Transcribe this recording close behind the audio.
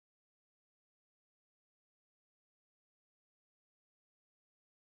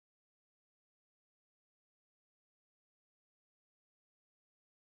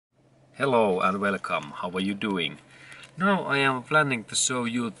Hello and welcome. How are you doing? Now I am planning to show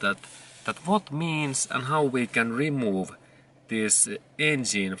you that what means and how we can remove this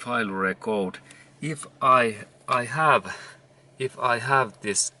engine file record if I have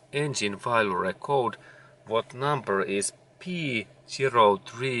this engine file record. What number is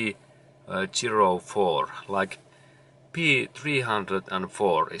P0304, like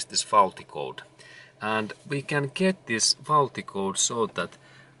P304 is this faulty code, and we can get this faulty code so that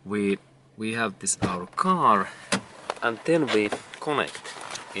we have this our car, and then we connect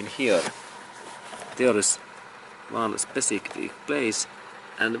in here. There is one specific place,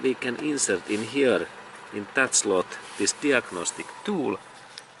 and we can insert in here in that slot this diagnostic tool,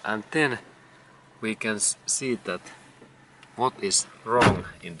 and then we can see that what is wrong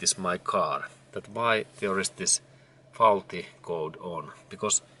in this my car, that why there is this faulty code on,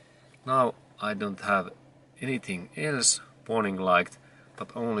 because now I don't have anything else warning light,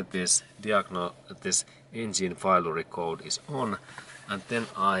 but only this engine file record is on. And then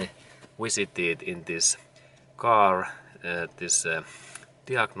I visited in this car this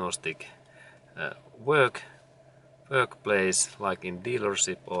diagnostic workplace, like in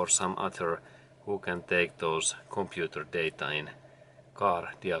dealership or some other who can take those computer data in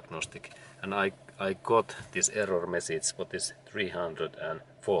car diagnostic, and I got this error message what is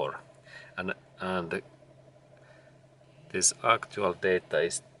 304, and this actual data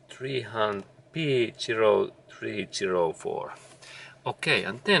is P0304. Okay,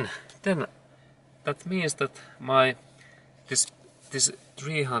 and then that means that this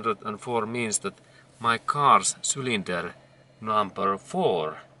 304 means that my car's cylinder number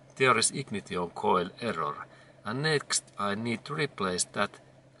 4, there is ignition coil error, and next I need to replace that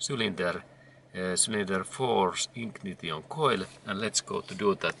cylinder 4's ignition coil, and let's go to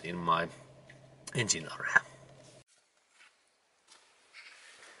do that in my engine area.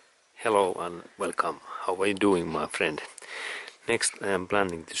 Hello and welcome. How are you doing, my friend? Next I am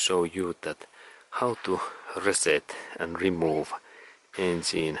planning to show you that how to reset and remove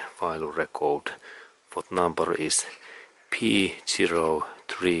engine file record. What number is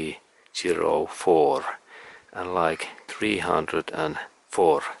P0304 and like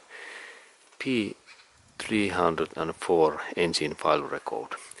 304. P304 engine file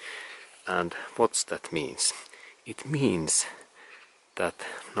record. And what's that means? It means that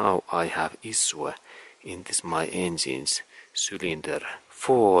now I have issue in this my engine's cylinder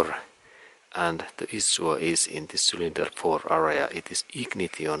 4, and the issue is in this cylinder 4 area. It is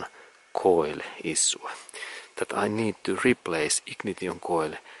ignition coil issue, that I need to replace ignition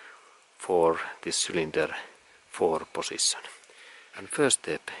coil for this cylinder 4 position. And first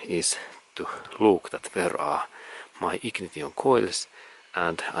step is to look that where are my ignition coils,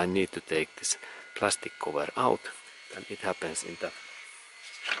 and I need to take this plastic cover out, and it happens in that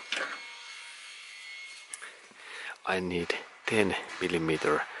I need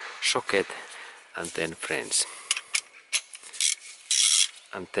 10mm socket and then French,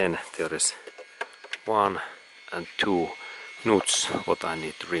 and then there is 1 and 2 nuts what I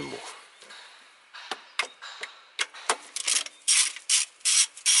need to remove.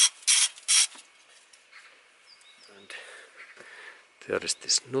 And there is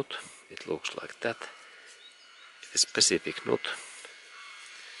this nut, it looks like that, it is specific nut.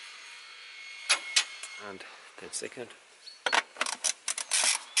 And then second.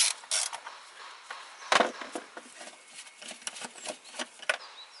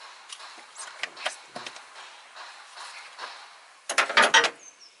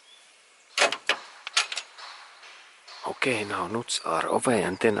 Okay, now nuts are away,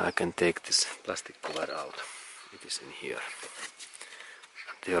 and then I can take this plastic cover out. It is in here.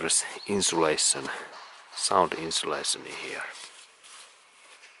 And there is insulation, sound insulation in here.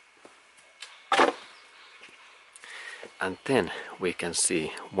 And then we can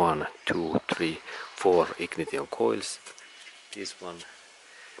see 1, 2, 3, 4 ignition coils, this one,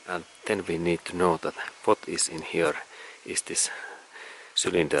 and then we need to know that what is in here is this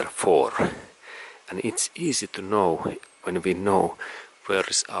cylinder 4, and it's easy to know when we know where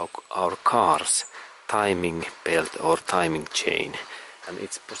is our car's timing belt or timing chain, and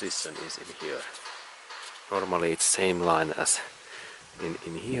its position is in here. Normally it's same line as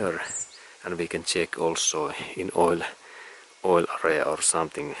in here, and we can check also in oil area or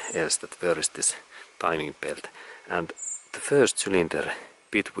something else that where is this timing belt, and the first cylinder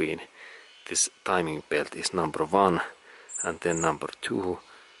between this timing belt is number 1, and then number 2,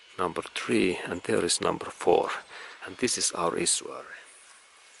 number 3, and there is number 4, and this is our issue area.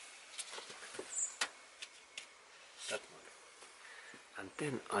 That one. And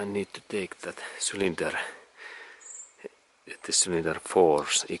then I need to take that cylinder the cylinder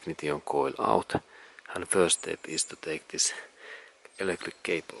 4's ignition coil out, and first step is to take this electric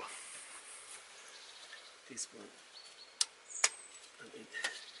cable. This one, and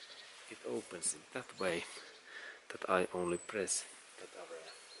it opens in that way that I only press that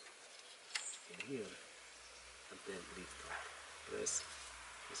area in here and then lift up. Press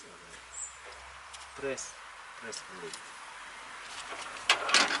this area. Press and lift.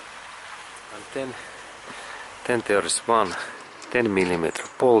 And then there is one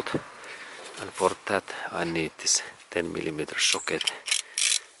 10mm bolt, and for that I need this 10mm socket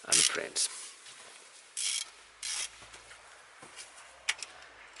and frames.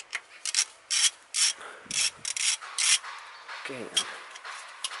 Okay, and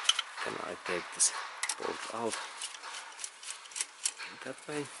then I take this bolt out in that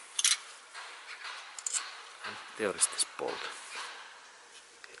way, and there is this bolt.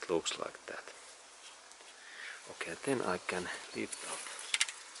 It looks like that. Okay, then I can lift up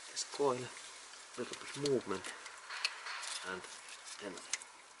this coil, little bit movement, and then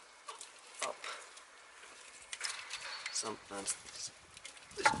up. Sometimes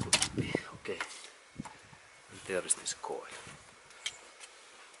this could be okay. And there is this coil.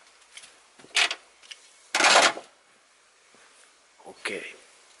 Okay.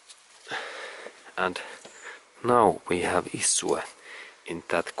 And now we have issue in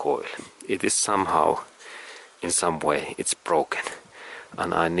that coil. It is somehow, in some way, it's broken,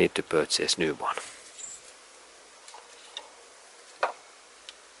 and I need to purchase new one.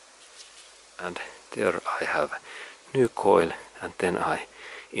 And there I have new coil, and then I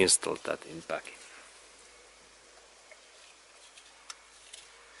install that in back.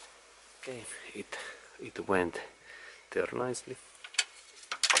 Okay, it went there nicely.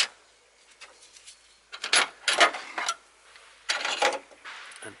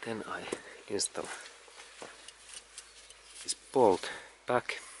 And then I install this bolt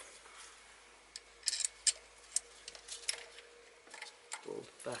back. Bolt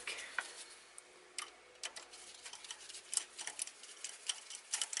back.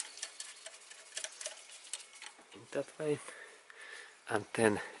 In that way. And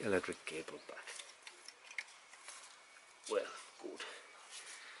then electric cable back. Well, good.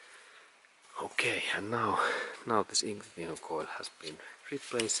 Okay, and now this ignition coil has been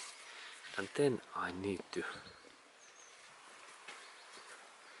replaced, and then I need to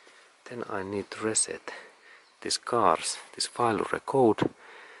reset this file record,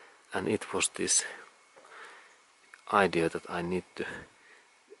 and it was this idea that I need to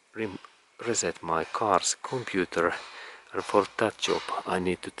reset my car's computer, and for that job I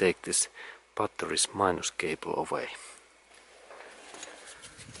need to take this battery's minus cable away.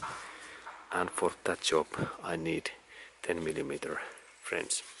 And for that job I need 10mm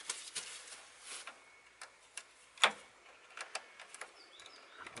frames.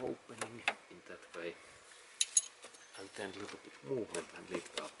 Opening in that way, and then a little bit movement and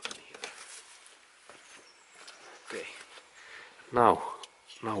lift up in here. Okay, now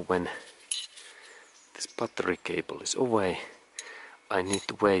when this battery cable is away, I need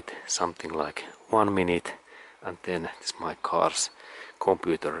to wait something like 1 minute, and then this my car's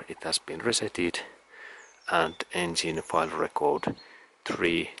computer, it has been resetted, and engine file record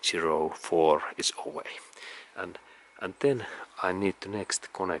 304 is away. And then I need to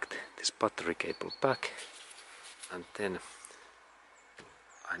next connect this battery cable back, and then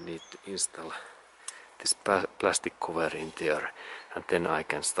I need to install this plastic cover in there, and then I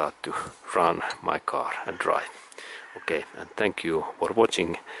can start to run my car and drive. Okay, and thank you for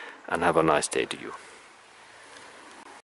watching, and have a nice day to you.